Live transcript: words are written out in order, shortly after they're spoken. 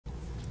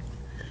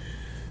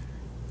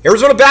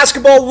Arizona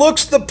basketball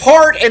looks the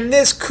part, and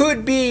this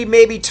could be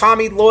maybe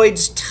Tommy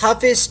Lloyd's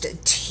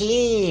toughest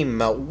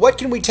team. What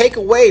can we take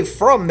away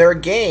from their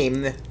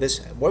game?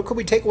 What could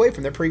we take away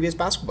from their previous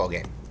basketball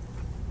game?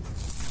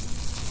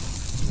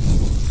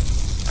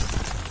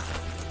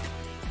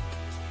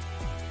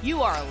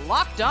 You are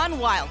Locked On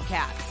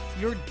Wildcats,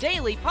 your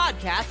daily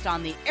podcast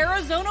on the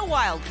Arizona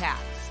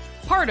Wildcats.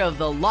 Part of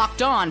the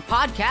Locked On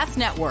Podcast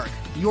Network,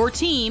 your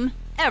team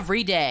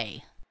every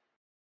day.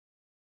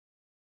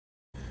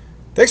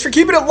 Thanks for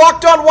keeping it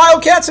locked on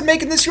Wildcats and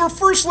making this your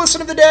first listen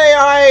of the day.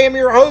 I am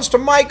your host,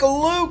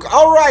 Michael Luke.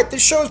 All right,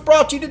 this show is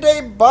brought to you today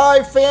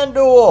by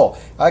FanDuel.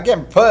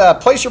 Again,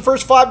 place your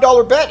first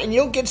 $5 bet and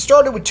you'll get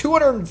started with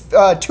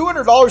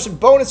 $200 in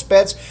bonus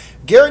bets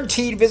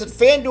guaranteed. Visit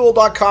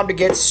FanDuel.com to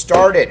get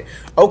started.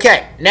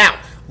 Okay,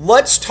 now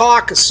let's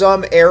talk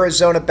some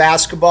Arizona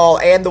basketball,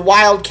 and the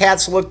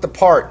Wildcats look the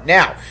part.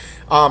 Now,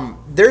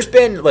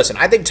 listen,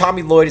 I think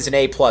Tommy Lloyd is an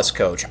A-plus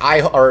coach.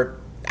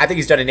 I think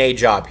he's done an A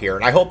job here,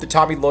 and I hope that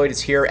Tommy Lloyd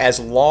is here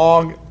as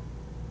long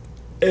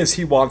as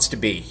he wants to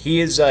be.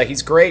 He's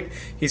great.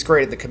 He's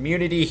great in the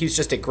community. He's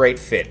just a great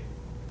fit.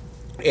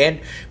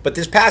 But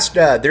this past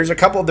there's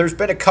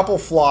been a couple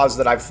flaws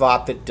that I've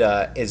thought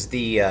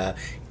that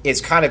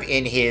is kind of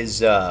in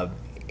his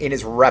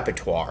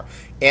repertoire.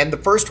 And the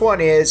first one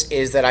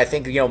is that I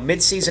think,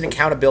 midseason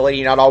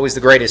accountability, not always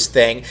the greatest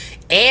thing.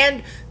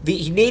 And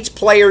he needs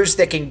players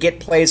that can get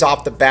plays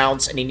off the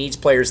bounce, and he needs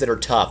players that are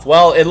tough.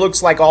 Well, it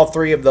looks like all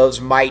three of those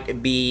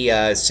might be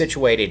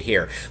situated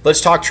here. Let's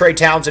talk Trey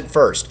Townsend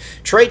first.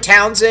 Trey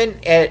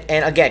Townsend,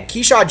 and again,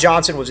 Keyshawn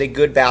Johnson was a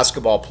good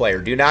basketball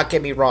player. Do not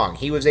get me wrong.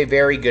 He was a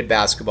very good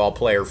basketball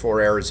player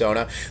for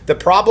Arizona. The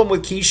problem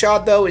with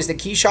Keyshawn, though, is that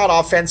Keyshawn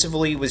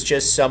offensively was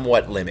just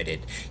somewhat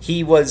limited.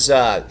 He was,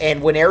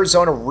 and when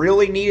Arizona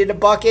really needed a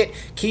bucket,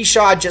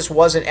 Keyshawn just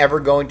wasn't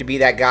ever going to be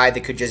that guy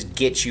that could just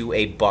get you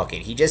a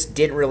bucket. He just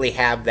didn't really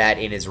have that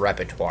in his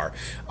repertoire.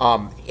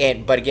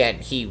 But again,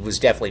 he was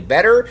definitely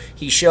better.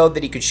 He showed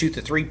that he could shoot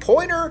the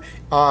three-pointer.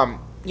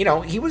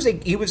 He was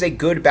a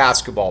good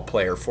basketball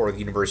player for the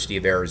University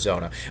of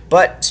Arizona,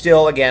 but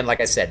still, again,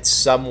 like I said,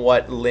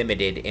 somewhat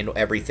limited in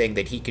everything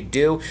that he could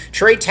do.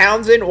 Trey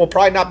Townsend will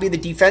probably not be the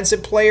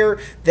defensive player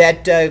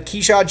that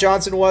Keyshawn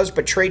Johnson was,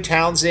 but Trey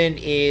Townsend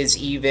is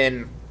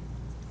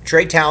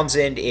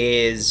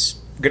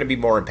going to be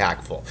more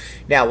impactful.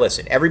 Now,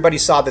 listen, everybody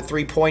saw the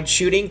three-point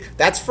shooting.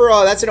 That's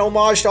an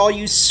homage to all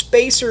you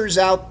spacers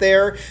out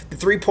there. The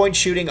three-point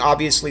shooting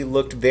obviously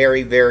looked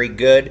very, very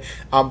good.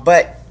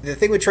 But the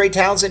thing with Trey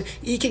Townsend,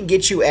 he can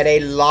get you at a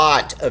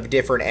lot of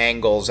different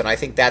angles, and I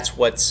think that's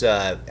what's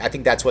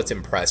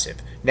impressive.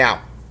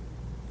 Now,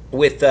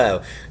 with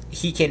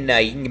he can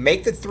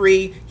make the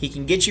three, he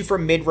can get you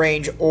from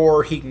mid-range,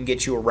 or he can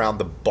get you around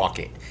the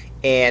bucket.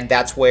 And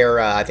that's where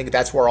I think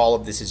that's where all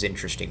of this is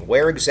interesting.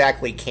 Where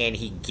exactly can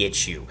he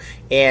get you?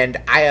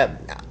 And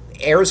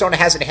Arizona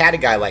hasn't had a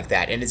guy like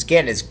that. And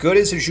again, as good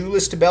as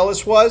Azuolas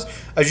Tubelis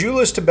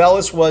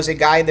was a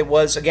guy that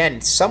was,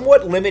 again,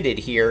 somewhat limited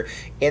here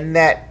in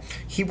that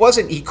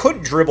he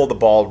couldn't dribble the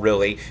ball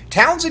really.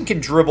 Townsend can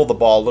dribble the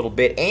ball a little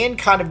bit and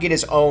kind of get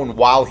his own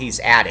while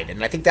he's at it.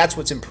 And I think that's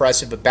what's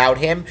impressive about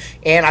him.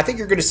 And I think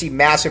you're going to see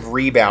massive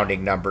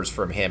rebounding numbers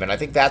from him. And I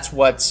think that's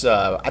what's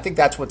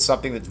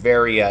something that's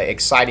very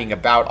exciting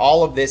about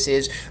all of this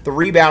is the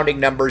rebounding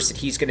numbers that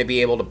he's going to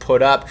be able to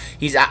put up.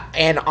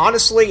 And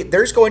honestly,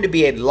 there's going to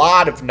be a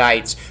lot of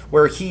nights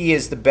where he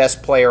is the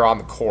best player on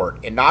the court.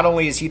 And not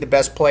only is he the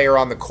best player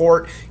on the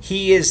court,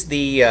 he is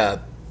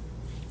the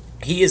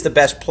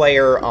best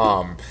player,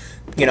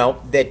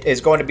 that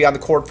is going to be on the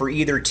court for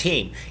either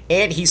team.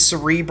 And he's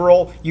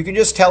cerebral. You can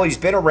just tell he's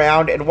been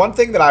around. And one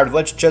thing that I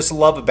just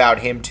love about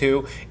him,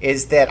 too,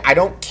 is that I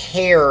don't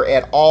care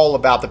at all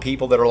about the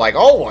people that are like,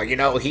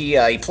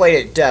 he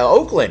played at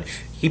Oakland.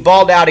 He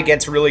balled out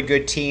against really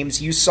good teams.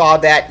 You saw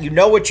that. You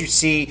know what you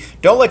see.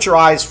 Don't let your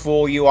eyes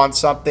fool you on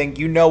something.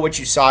 You know what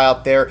you saw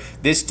out there.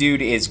 This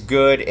dude is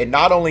good. And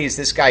not only is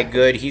this guy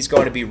good, he's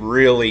going to be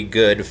really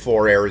good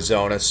for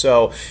Arizona.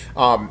 So,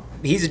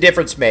 he's a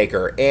difference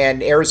maker,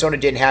 and Arizona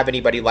didn't have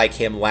anybody like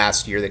him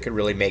last year that could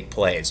really make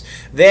plays.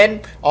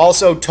 Then,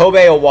 also, Tobe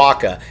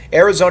Awaka.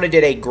 Arizona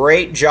did a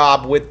great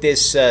job with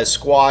this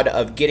squad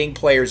of getting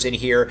players in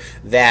here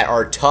that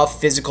are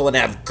tough, physical, and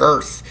have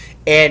girth.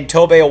 And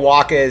Tobe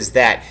Awaka is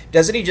that.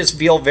 Doesn't he just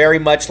feel very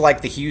much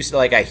like a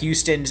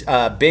Houston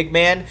big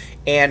man?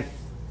 And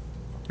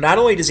not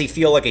only does he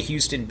feel like a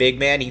Houston big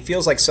man, he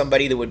feels like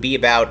somebody that would be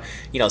about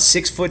 6'6",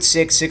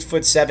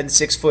 6'7",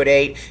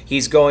 6'8".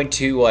 He's going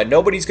to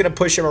nobody's going to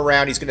push him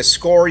around. He's going to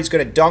score. He's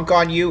going to dunk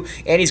on you,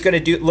 and he's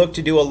going to look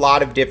to do a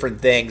lot of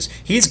different things.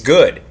 He's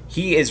good.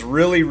 He is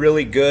really,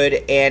 really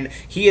good, and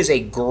he is a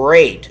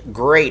great,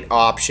 great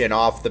option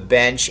off the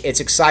bench. It's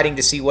exciting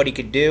to see what he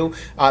could do.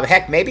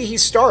 Heck, maybe he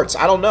starts.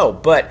 I don't know,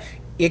 but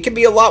it can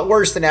be a lot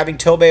worse than having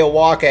Tobe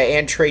Awaka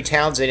and Trey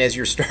Townsend as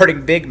your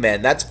starting big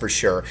men, that's for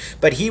sure.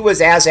 But he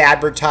was as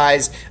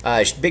advertised.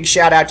 Big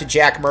shout out to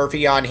Jack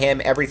Murphy on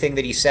him. Everything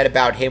that he said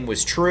about him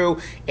was true,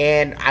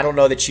 and I don't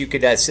know that you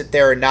could sit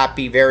there and not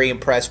be very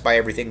impressed by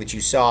everything that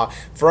you saw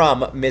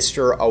from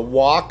Mr.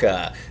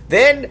 Awaka.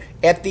 Then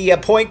at the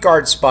point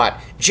guard spot,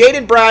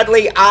 Jaden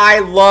Bradley. I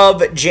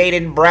love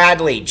Jaden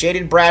Bradley.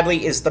 Jaden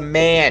Bradley is the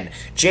man.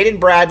 Jaden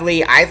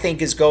Bradley, I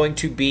think, is going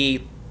to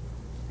be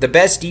the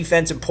best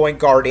defensive point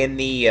guard in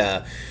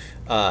the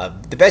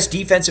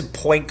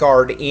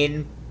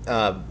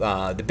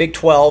Big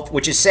 12,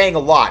 which is saying a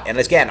lot. And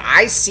again,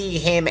 I see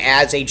him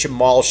as a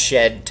Jamal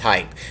Shed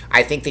type.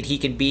 I think that he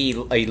can be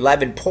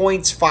 11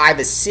 points, 5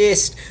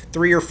 assists,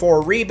 3 or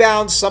 4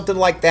 rebounds, something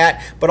like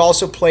that, but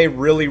also play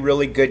really,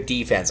 really good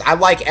defense. I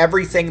like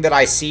everything that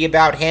I see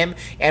about him,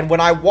 and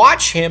when I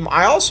watch him,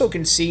 I also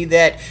can see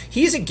that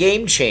he's a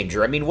game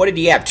changer. I mean, what did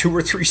he have? 2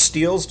 or 3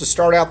 steals to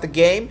start out the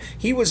game?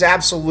 He was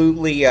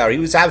absolutely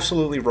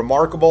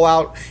remarkable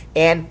out,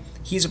 and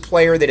he's a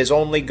player that is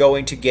only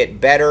going to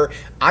get better.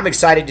 I'm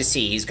excited to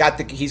see. He's got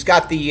the keys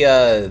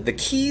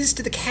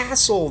to the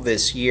castle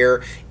this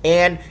year,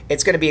 and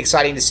it's going to be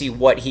exciting to see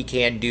what he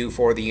can do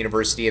for the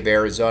University of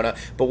Arizona.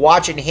 But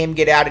watching him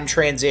get out in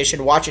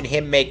transition, watching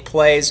him make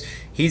plays,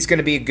 he's going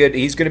to be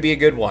a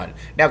good one.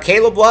 Now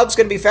Caleb Love's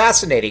going to be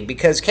fascinating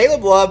because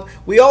Caleb Love,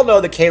 we all know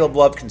that Caleb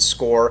Love can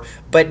score,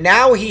 but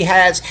now he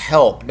has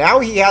help. Now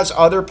he has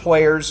other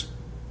players.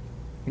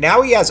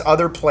 Now he has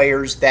other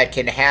players that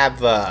can have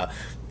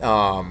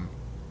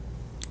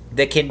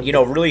that can,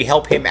 really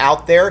help him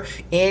out there,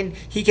 and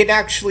he can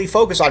actually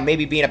focus on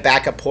maybe being a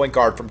backup point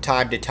guard from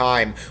time to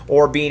time,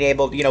 or being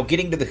able,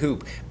 getting to the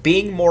hoop,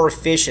 being more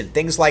efficient,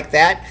 things like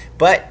that.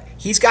 But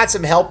he's got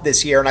some help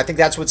this year, and I think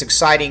that's what's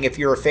exciting if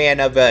you're a fan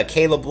of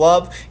Caleb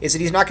Love, is that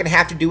he's not going to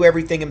have to do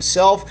everything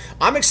himself.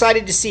 I'm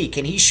excited to see,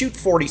 can he shoot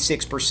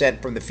 46%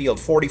 from the field,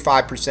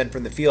 45%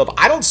 from the field?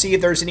 I don't see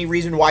if there's any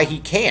reason why he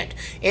can't.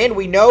 And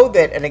we know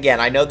that, and again,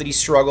 I know that he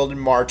struggled in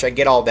March, I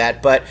get all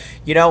that, but,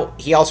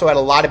 he also had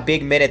a lot of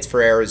big minutes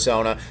for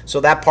Arizona,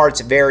 so that part's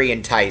very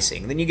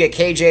enticing. Then you get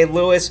KJ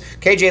Lewis.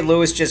 KJ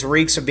Lewis just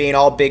reeks of being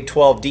all Big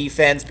 12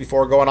 defense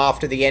before going off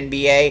to the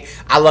NBA.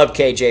 I love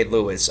KJ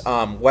Lewis.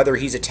 Whether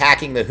he's attacking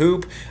the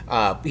hoop.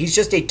 He's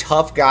just a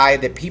tough guy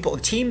that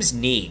teams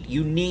need.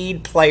 You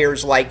need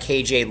players like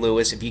KJ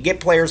Lewis. If you get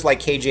players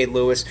like KJ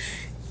Lewis,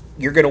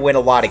 you're going to win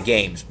a lot of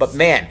games. But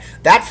man,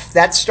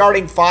 that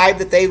starting 5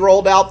 that they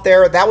rolled out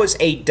there, that was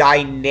a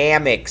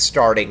dynamic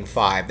starting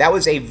 5. That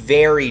was a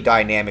very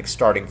dynamic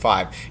starting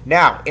 5.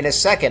 Now, in a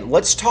second,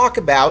 let's talk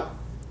about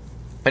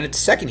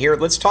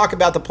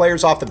the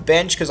players off the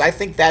bench, because I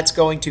think that's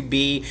going to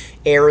be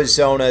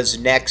Arizona's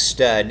next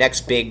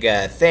big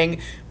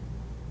thing.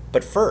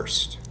 But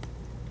first,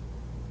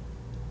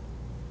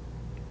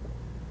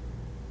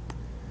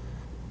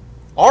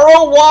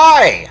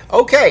 ROY.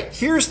 Okay,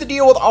 here's the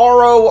deal with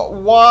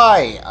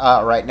ROY.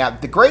 Right now,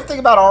 the great thing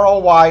about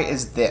ROY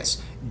is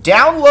this: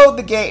 download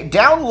the game,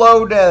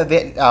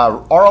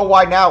 the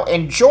ROY now,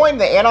 and join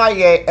the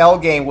NIL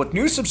game with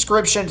no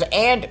subscriptions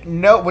and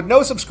no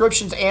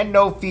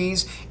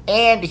fees.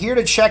 And here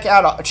to check them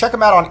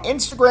out on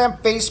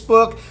Instagram,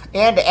 Facebook,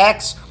 and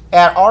X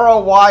at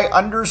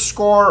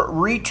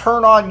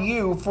ROY_return on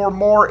you for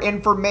more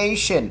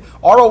information.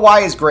 ROY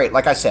is great.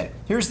 Like I said,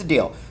 here's the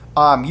deal.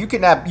 You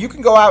can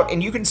go out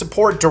and you can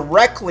support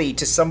directly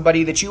to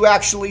somebody that you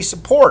actually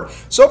support.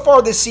 So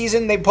far this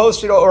season, they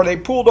pooled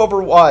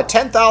over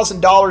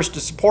 $10,000 to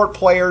support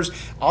players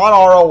on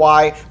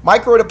ROI.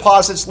 Micro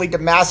deposits lead to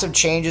massive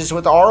changes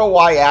with the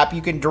ROI app.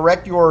 You can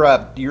direct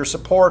your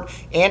support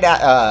and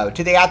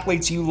to the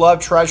athletes you love,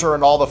 treasure,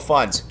 and all the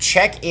funds.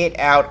 Check it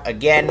out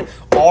again.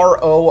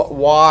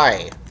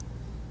 ROY.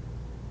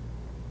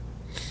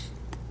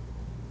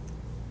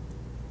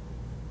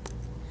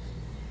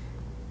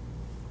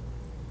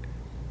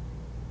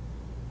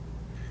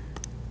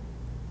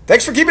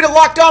 Thanks for keeping it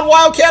locked on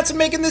Wildcats and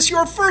making this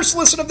your first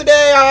listen of the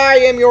day. I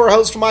am your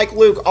host, Mike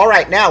Luke. All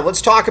right, now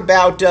let's talk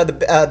about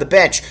the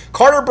bench.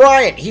 Carter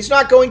Bryant, he's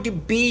not going to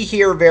be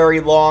here very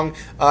long.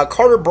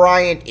 Carter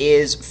Bryant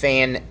is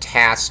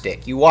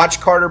fantastic. You watch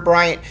Carter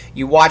Bryant,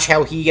 you watch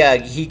how he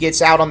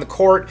gets out on the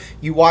court,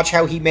 you watch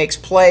how he makes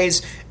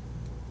plays.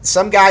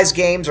 Some guys'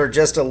 games are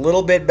just a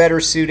little bit better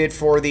suited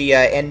for the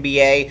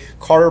NBA.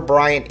 Carter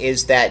Bryant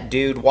is that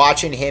dude.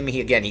 Watching him,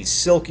 he's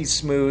silky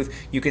smooth.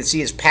 You can see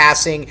his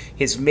passing,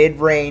 his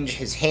mid-range,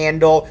 his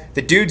handle.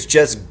 The dude's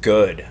just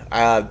good.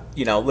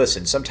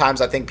 Listen,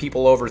 sometimes I think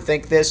people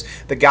overthink this.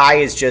 The guy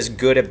is just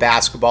good at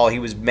basketball. He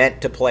was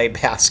meant to play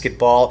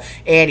basketball,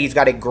 and he's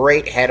got a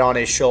great head on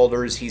his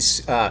shoulders.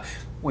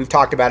 We've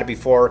talked about it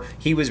before.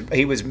 He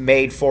was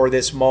made for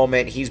this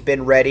moment. He's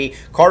been ready.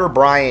 Carter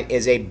Bryant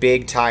is a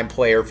big-time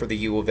player for the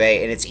U of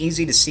A, and it's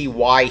easy to see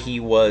why he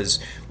was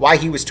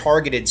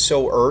targeted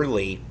so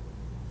early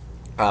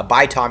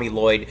by Tommy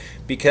Lloyd,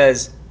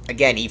 because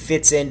Again, he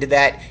fits into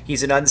that.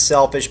 He's an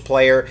unselfish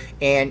player,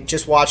 and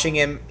just watching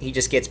him, he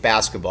just gets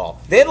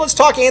basketball. Then let's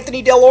talk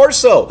Anthony Del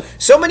Orso.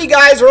 So many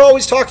guys are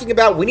always talking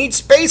about, we need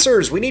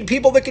spacers, we need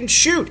people that can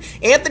shoot.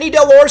 Anthony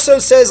Del Orso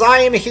says, I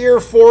am here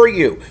for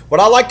you.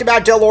 What I liked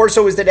about Del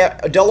Orso is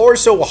that Del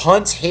Orso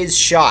hunts his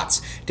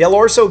shots. Del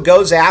Orso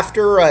goes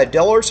after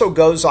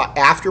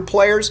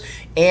players,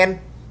 and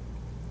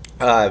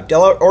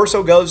Del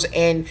Orso goes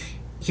and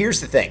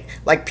here's the thing.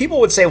 Like, people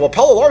would say, well,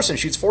 Pelle Larsson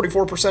shoots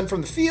 44% from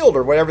the field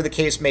or whatever the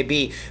case may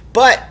be.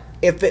 But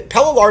if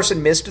Pelle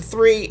Larsson missed a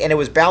three and it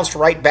was bounced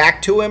right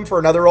back to him for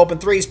another open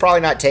three, he's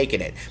probably not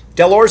taking it.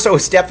 Del Orso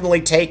is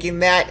definitely taking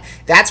that.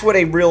 That's what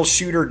a real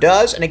shooter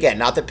does. And again,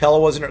 not that Pelle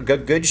wasn't a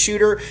good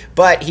shooter,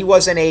 but he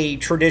wasn't a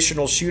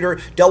traditional shooter.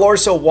 Del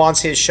Orso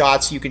wants his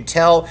shots. You can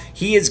tell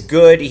he is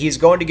good. He's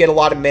going to get a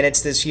lot of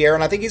minutes this year,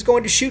 and I think he's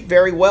going to shoot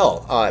very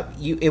well.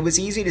 It was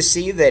easy to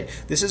see that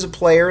this is a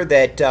player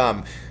that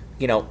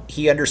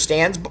he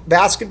understands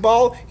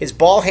basketball. His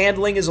ball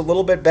handling is a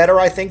little bit better,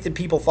 I think, than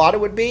people thought it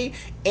would be.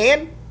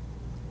 And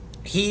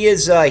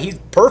he's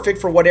perfect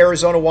for what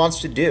Arizona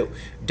wants to do.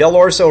 Del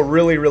Orso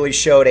really, really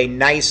showed a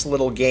nice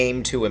little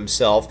game to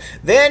himself.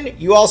 Then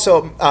you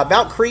also,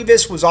 Mount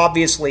Krivas was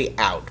obviously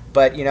out,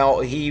 but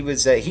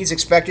he's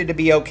expected to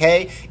be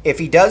okay. If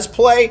he does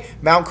play,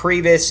 Mount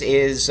Krivas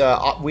is,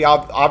 we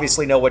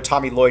obviously know what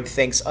Tommy Lloyd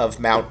thinks of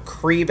Mount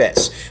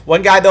Krivas.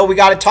 One guy, though, we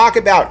got to talk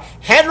about,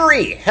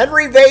 Henri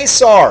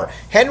Veesaar.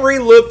 Henri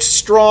looked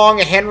strong.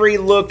 Henri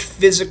looked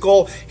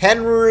physical.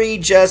 Henri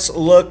just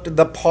looked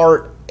the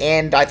part.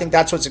 And I think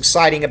that's what's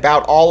exciting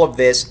about all of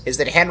this, is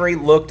that Henri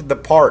looked the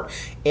part.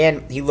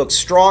 And he looked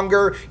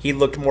stronger. He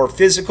looked more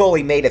physical.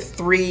 He made a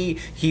three.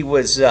 He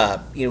was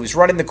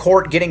running the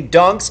court, getting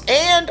dunks.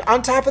 And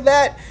on top of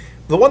that,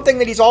 the one thing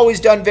that he's always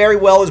done very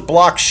well is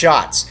block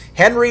shots.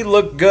 Henri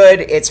looked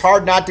good. It's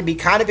hard not to be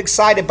kind of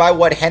excited by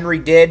what Henri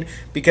did,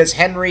 because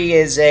Henri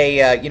is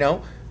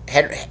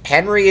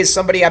Henri is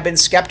somebody I've been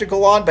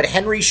skeptical on, but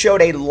Henri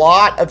showed a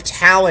lot of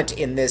talent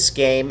in this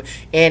game.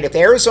 And if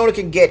Arizona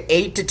can get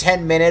 8 to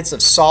 10 minutes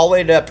of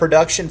solid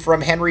production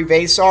from Henri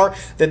Veesaar,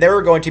 then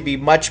they're going to be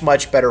much,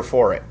 much better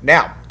for it.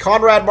 Now,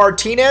 Conrad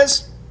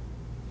Martinez,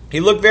 he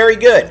looked very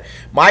good.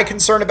 My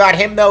concern about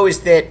him, though, is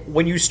that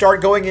when you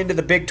start going into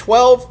the Big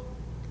 12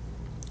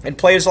 and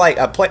players like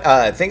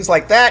things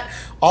like that,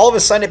 all of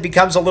a sudden it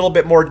becomes a little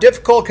bit more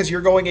difficult, because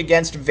you're going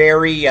against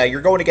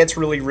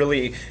really,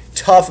 really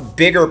tough,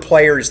 bigger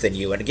players than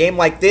you. In a game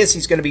like this,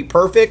 he's going to be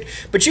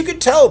perfect, but you can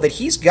tell that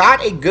he's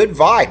got a good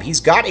vibe. He's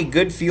got a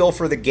good feel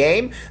for the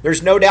game.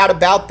 There's no doubt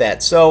about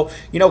that. So,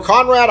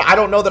 Conrad, I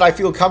don't know that I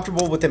feel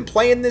comfortable with him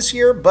playing this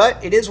year,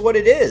 but it is what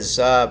it is.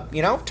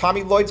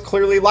 Tommy Lloyd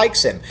clearly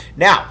likes him.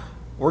 Now,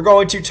 we're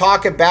going to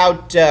talk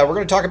about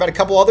a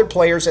couple other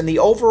players and the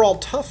overall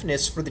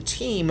toughness for the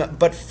team.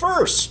 But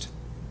first,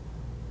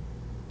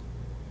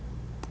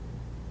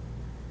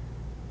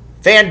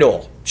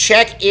 FanDuel,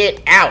 check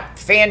it out.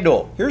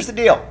 FanDuel. Here's the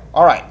deal.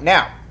 All right,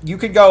 now you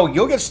can go.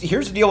 Here's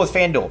the deal with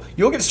FanDuel.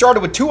 You'll get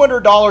started with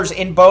 $200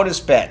 in bonus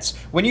bets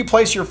when you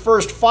place your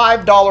first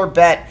 $5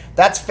 bet.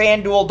 That's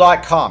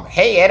FanDuel.com.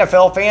 Hey,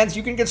 NFL fans,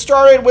 you can get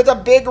started with a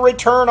big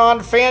return on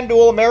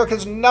FanDuel,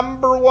 America's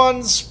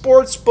 #1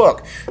 sports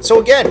book.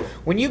 So again,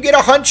 when you get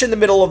a hunch in the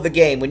middle of the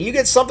game, when you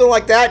get something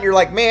like that, and you're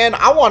like, man,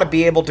 I want to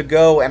be able to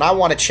go and I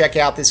want to check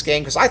out this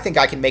game because I think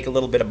I can make a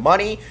little bit of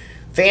money,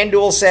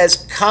 FanDuel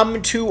says,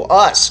 come to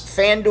us.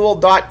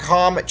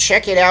 FanDuel.com.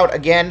 Check it out.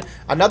 Again,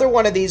 another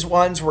one of these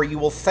ones where you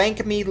will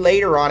thank me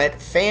later on it.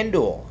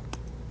 FanDuel.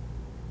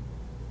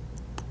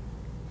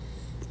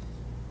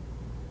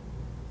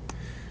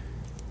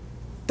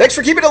 Thanks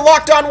for keeping it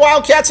locked on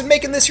Wildcats and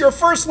making this your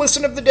first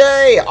listen of the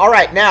day. All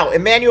right, now,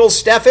 Emmanuel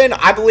Stephan,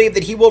 I believe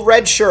that he will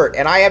redshirt,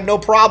 and I have no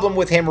problem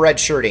with him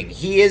redshirting.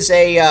 He is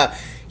a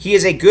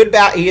good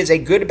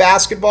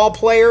basketball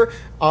player.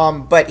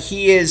 But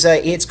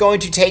it's going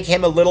to take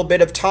him a little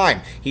bit of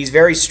time. He's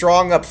very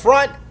strong up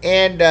front,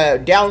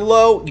 and down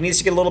low, he needs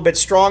to get a little bit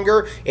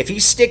stronger. If he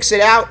sticks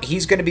it out,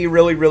 he's going to be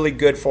really, really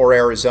good for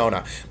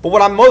Arizona. But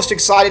what I'm most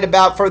excited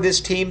about for this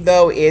team,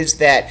 though, is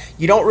that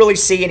you don't really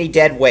see any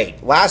dead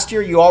weight. Last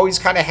year, you always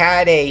kind of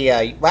had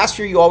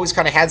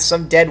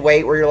some dead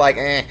weight where you're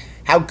like,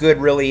 how good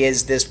really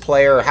is this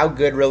player? How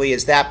good really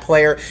is that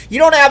player? You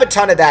don't have a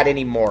ton of that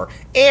anymore.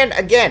 And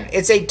again,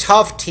 it's a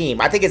tough team.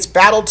 I think it's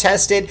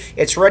battle-tested.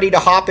 It's ready to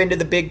hop into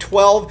the Big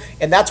 12,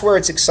 and that's where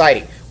it's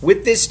exciting.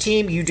 With this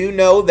team, you do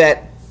know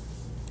that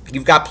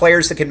you've got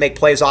players that can make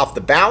plays off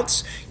the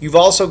bounce. You've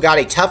also got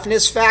a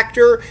toughness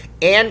factor,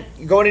 and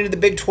going into the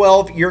Big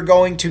 12, you're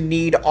going to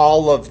need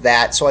all of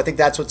that. So I think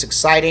that's what's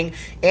exciting,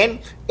 and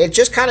it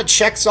just kind of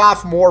checks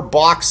off more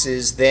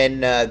boxes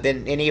than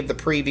any of the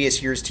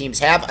previous year's teams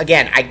have.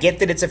 Again, I get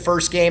that it's a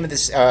first game of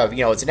this.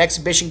 It's an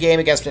exhibition game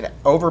against an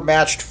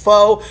overmatched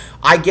foe.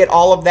 I get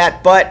all of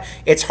that, but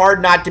it's hard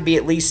not to be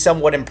at least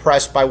somewhat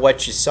impressed by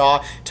what you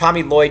saw.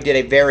 Tommy Lloyd did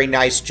a very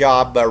nice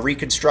job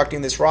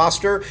reconstructing this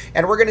roster,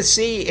 and we're going to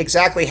see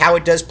exactly how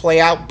it does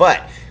play out.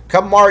 But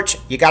come March,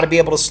 you got to be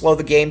able to slow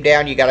the game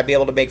down. You got to be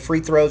able to make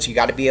free throws. You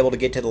got to be able to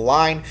get to the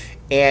line.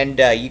 And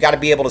you got to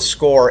be able to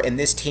score. And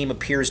this team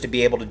appears to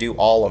be able to do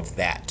all of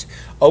that.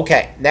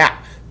 Okay, now,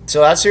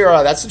 so that's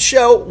the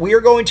show. We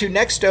are going to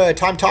next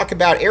time talk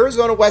about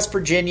Arizona, West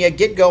Virginia,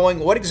 get going,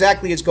 what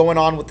exactly is going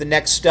on with the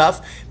next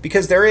stuff,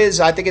 because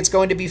I think it's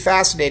going to be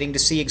fascinating to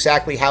see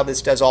exactly how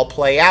this does all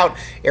play out.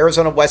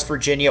 Arizona, West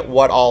Virginia,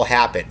 what all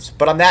happens.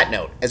 But on that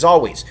note, as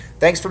always,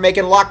 thanks for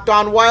making Locked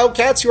On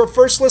Wildcats your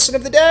first listen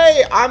of the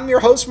day. I'm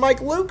your host,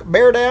 Mike Luke.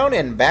 Bear down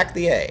and back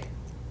the A.